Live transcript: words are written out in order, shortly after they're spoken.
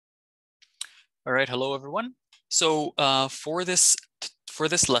All right, hello everyone. So for this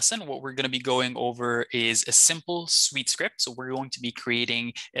lesson, what we're going to be going over is a simple SuiteScript. So we're going to be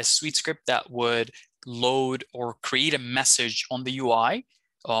creating a SuiteScript that would load or create a message on the UI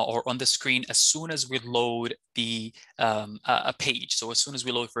or on the screen as soon as we load the a page. So as soon as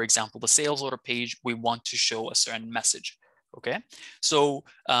we load, for example, the sales order page, we want to show a certain message. Okay, so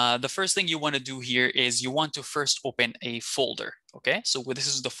the first thing you want to do here is you want to first open a folder. Okay, so this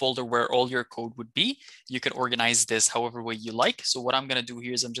is the folder where all your code would be. You can organize this however way you like. So what I'm going to do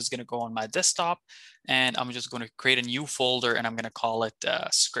here is I'm just going to go on my desktop and I'm just going to create a new folder and I'm going to call it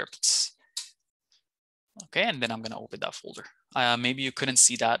scripts. Okay, and then I'm going to open that folder. Maybe you couldn't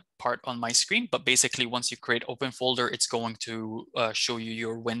see that part on my screen, but basically once you create open folder, it's going to show you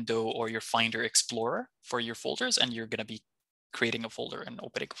your window or your Finder Explorer for your folders, and you're going to be creating a folder and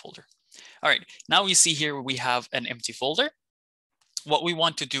opening a folder. All right, now we see here we have an empty folder. What we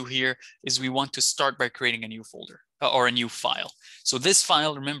want to do here is we want to start by creating a new folder or a new file. So this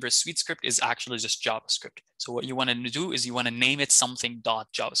file, remember, SuiteScript is actually just JavaScript. So what you want to do is you want to name it something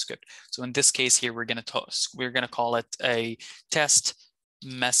 .javascript. So in this case here, we're going to call it a test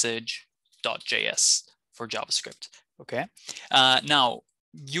message.js for JavaScript. Okay. Now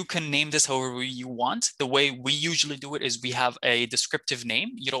you can name this however you want. The way we usually do it is we have a descriptive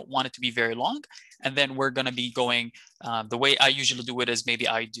name. You don't want it to be very long. And then we're going to be going, the way I usually do it is maybe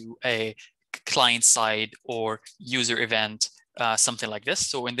I do a client side or user event, something like this.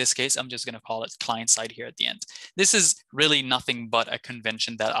 So in this case, I'm just going to call it client side here at the end. This is really nothing but a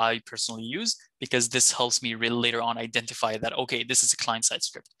convention that I personally use because this helps me really later on identify that, okay, this is a client side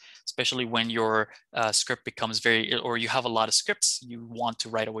script, especially when your script becomes or you have a lot of scripts, you want to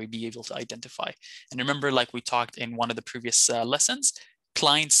right away be able to identify. And remember, like we talked in one of the previous lessons,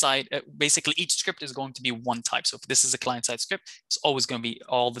 client side, basically each script is going to be one type. So if this is a client side script, it's always going to be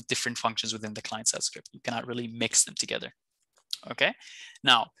all the different functions within the client side script. You cannot really mix them together. Okay,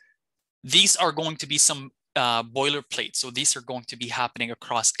 now these are going to be some boilerplate. So these are going to be happening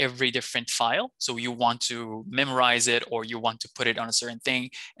across every different file. So you want to memorize it or you want to put it on a certain thing.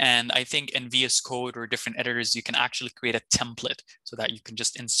 And I think in VS Code or different editors, you can actually create a template so that you can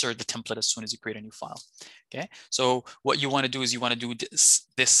just insert the template as soon as you create a new file. Okay, so what you want to do is you want to do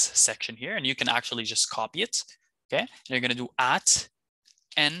this section here, and you can actually just copy it. Okay, and you're going to do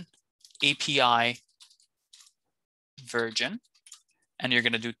 @n API version. And you're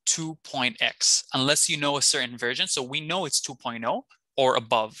going to do 2.x unless you know a certain version. So we know it's 2.0 or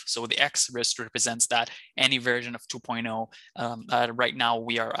above. So the X represents that any version of 2.0. Right now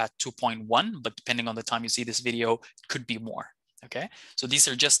we are at 2.1, but depending on the time you see this video, it could be more. Okay, so these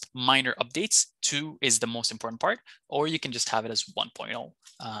are just minor updates. 2 is the most important part, or you can just have it as 1.0.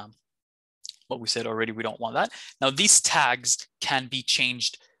 What we said already, we don't want that. Now these tags can be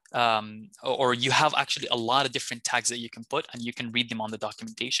changed, or you have actually a lot of different tags that you can put and you can read them on the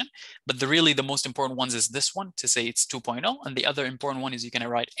documentation. But really the most important ones is this one to say it's 2.0. And the other important one is you're going to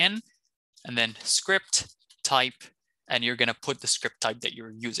write n and then script type, and you're going to put the script type that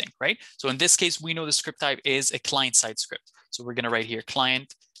you're using, right? So in this case, we know the script type is a client-side script. So we're going to write here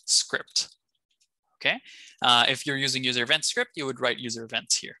client script. Okay. If you're using user event script, you would write user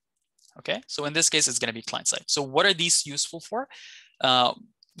events here. Okay. So in this case, it's going to be client-side. So what are these useful for?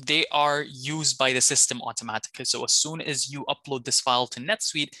 They are used by the system automatically. So as soon as you upload this file to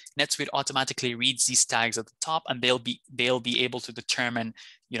NetSuite, NetSuite automatically reads these tags at the top, and they'll be able to determine,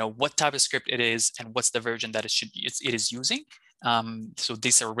 what type of script it is and what's the version that it is using. So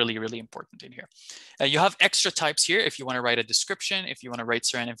these are really, really important in here. You have extra types here. If you want to write a description, if you want to write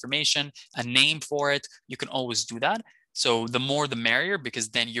certain information, a name for it, you can always do that. So the more the merrier, because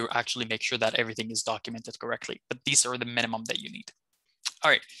then you actually make sure that everything is documented correctly. But these are the minimum that you need. All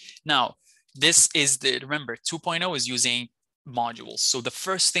right, now this is remember 2.0 is using modules. So the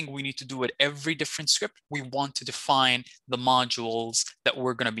first thing we need to do with every different script, we want to define the modules that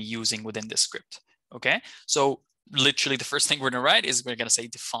we're going to be using within this script. Okay, so literally the first thing we're going to write is we're going to say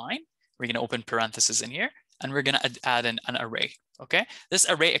define. We're going to open parentheses in here, and we're going to add an array. Okay, this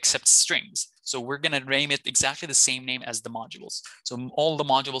array accepts strings. So we're going to name it exactly the same name as the modules. So all the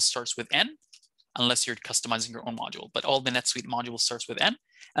modules starts with n, unless you're customizing your own module, but all the NetSuite modules starts with n.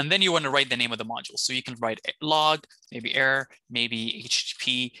 And then you want to write the name of the module. So you can write log, maybe error, maybe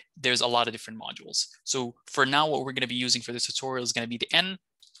HTTP. There's a lot of different modules. So for now, what we're going to be using for this tutorial is going to be the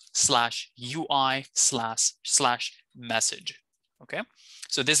n/UI/message. Okay,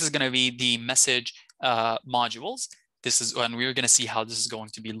 so this is going to be the message modules. This is, and we're going to see how this is going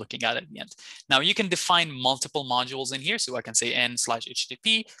to be looking at the end. Now you can define multiple modules in here. So I can say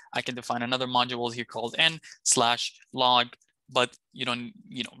n/HTTP. I can define another module here called n/log but you don't,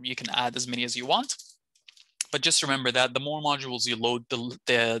 you can add as many as you want. But just remember that the more modules you load,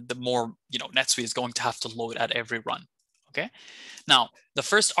 the more, NetSuite is going to have to load at every run. Okay. Now, the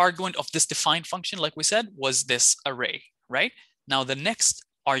first argument of this define function, like we said, was this array, right? Now, the next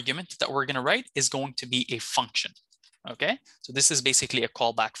argument that we're going to write is going to be a function. Okay. So this is basically a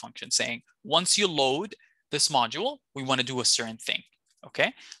callback function saying, once you load this module, we want to do a certain thing.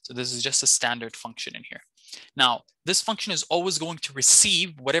 Okay. So this is just a standard function in here. Now, this function is always going to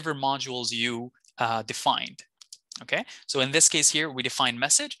receive whatever modules you defined. Okay, so in this case here, we define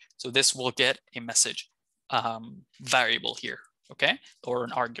message. So this will get a message variable here, okay, or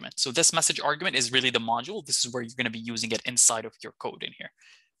an argument. So this message argument is really the module. This is where you're going to be using it inside of your code in here.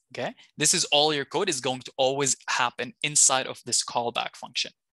 Okay, this is all your code is going to always happen inside of this callback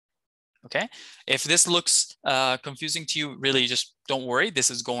function. Okay, if this looks confusing to you, really just don't worry. This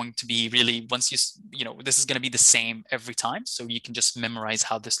is going to be really, once this is going to be the same every time. So you can just memorize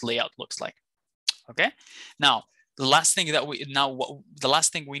how this layout looks like. Okay, now the last thing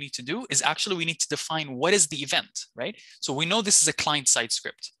we need to do is actually we need to define what is the event, right? So we know this is a client-side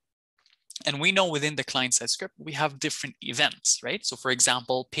script. And we know within the client-side script, we have different events, right? So for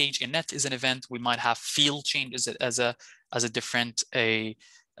example, page init is an event. We might have field changes as a different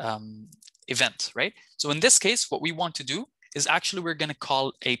event, right? So in this case, what we want to do is actually we're going to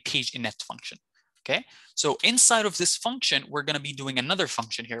call a page init function. Okay, so inside of this function, we're going to be doing another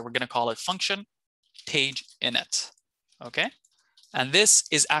function here. We're going to call it function page init. Okay, and this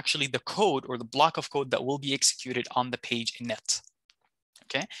is actually the code or the block of code that will be executed on the page init.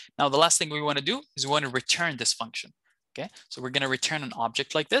 Okay, now the last thing we want to do is we want to return this function. Okay, so we're going to return an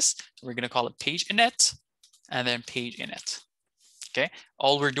object like this. We're going to call it page init and then page init. Okay,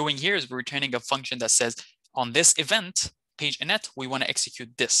 all we're doing here is we're returning a function that says on this event page init, we want to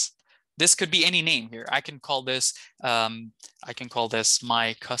execute this. This could be any name here. I can call this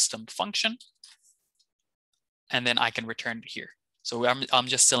my custom function, and then I can return it here. So I'm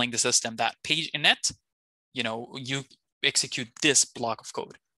just telling the system that page init, you execute this block of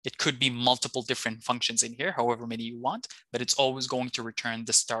code. It could be multiple different functions in here, however many you want, but it's always going to return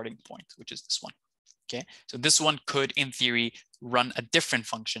the starting point, which is this one. Okay, so this one could, in theory, run a different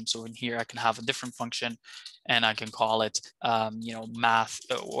function. So in here, I can have a different function, and I can call it, math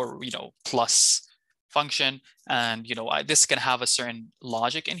or plus function, and this can have a certain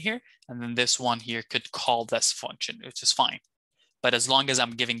logic in here, and then this one here could call this function, which is fine. But as long as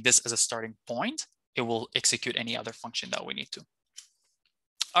I'm giving this as a starting point, it will execute any other function that we need to.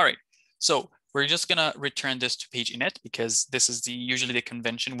 All right, so we're just gonna return this to page init because this is usually the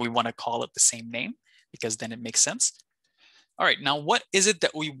convention. We want to call it the same name because then it makes sense. All right, now what is it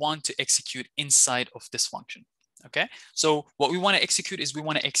that we want to execute inside of this function? Okay, so what we want to execute is we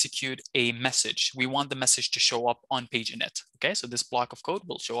want to execute a message. We want the message to show up on page init. Okay, so this block of code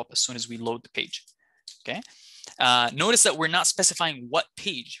will show up as soon as we load the page. Okay, notice that we're not specifying what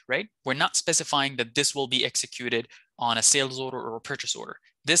page, right? We're not specifying that this will be executed on a sales order or a purchase order.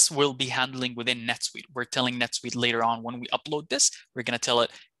 This will be handling within NetSuite. We're telling NetSuite later on when we upload this, we're going to tell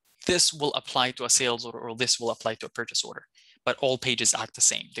it this will apply to a sales order or this will apply to a purchase order. But all pages act the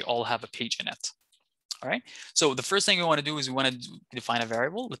same. They all have a page init. All right. So the first thing we want to do is we want to define a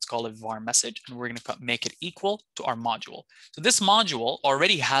variable. Let's call it var message, and we're going to make it equal to our module. So this module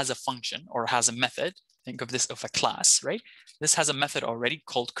already has a function or has a method. Think of this of a class, right? This has a method already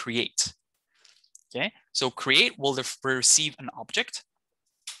called create. Okay. So create will receive an object.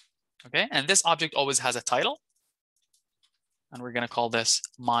 Okay. And this object always has a title. And we're going to call this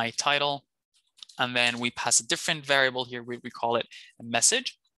my title. And then we pass a different variable here. We call it a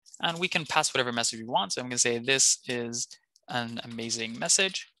message. And we can pass whatever message we want. So I'm going to say this is an amazing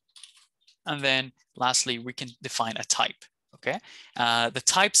message. And then lastly, we can define a type. Okay. The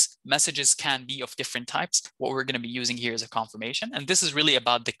types messages can be of different types. What we're going to be using here is a confirmation. And this is really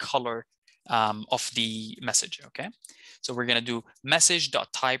about the color of the message. Okay. So we're going to do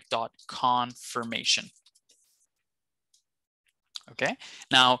message.type.confirmation. Okay.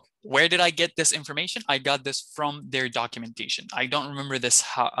 Now, where did I get this information? I got this from their documentation. I don't remember this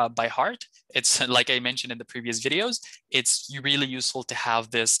by heart. It's like I mentioned in the previous videos, it's really useful to have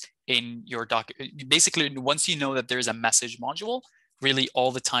this in your doc. Basically, once you know that there's a message module, really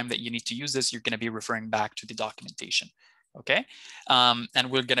all the time that you need to use this, you're going to be referring back to the documentation. Okay. And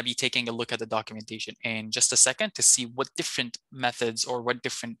we're going to be taking a look at the documentation in just a second to see what different methods or what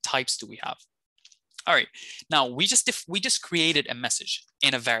different types do we have. All right, now we just created a message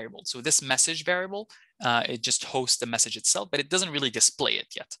in a variable. So this message variable, it just hosts the message itself, but it doesn't really display it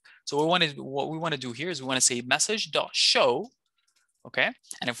yet. So what we want to do here is we want to say message.show, okay?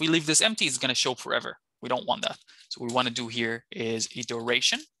 And if we leave this empty, it's going to show forever. We don't want that. So what we want to do here is a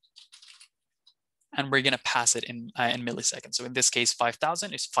duration, and we're going to pass it in milliseconds. So in this case,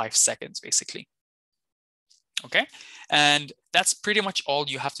 5,000 is 5 seconds, basically. Okay, and that's pretty much all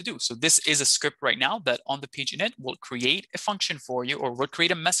you have to do. So this is a script right now that on the page init will create a function for you, or will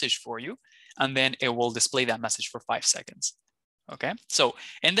create a message for you, and then it will display that message for 5 seconds. Okay, so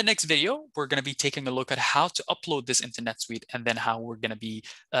in the next video, we're going to be taking a look at how to upload this into NetSuite, and then how we're going to be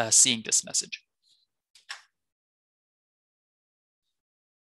seeing this message.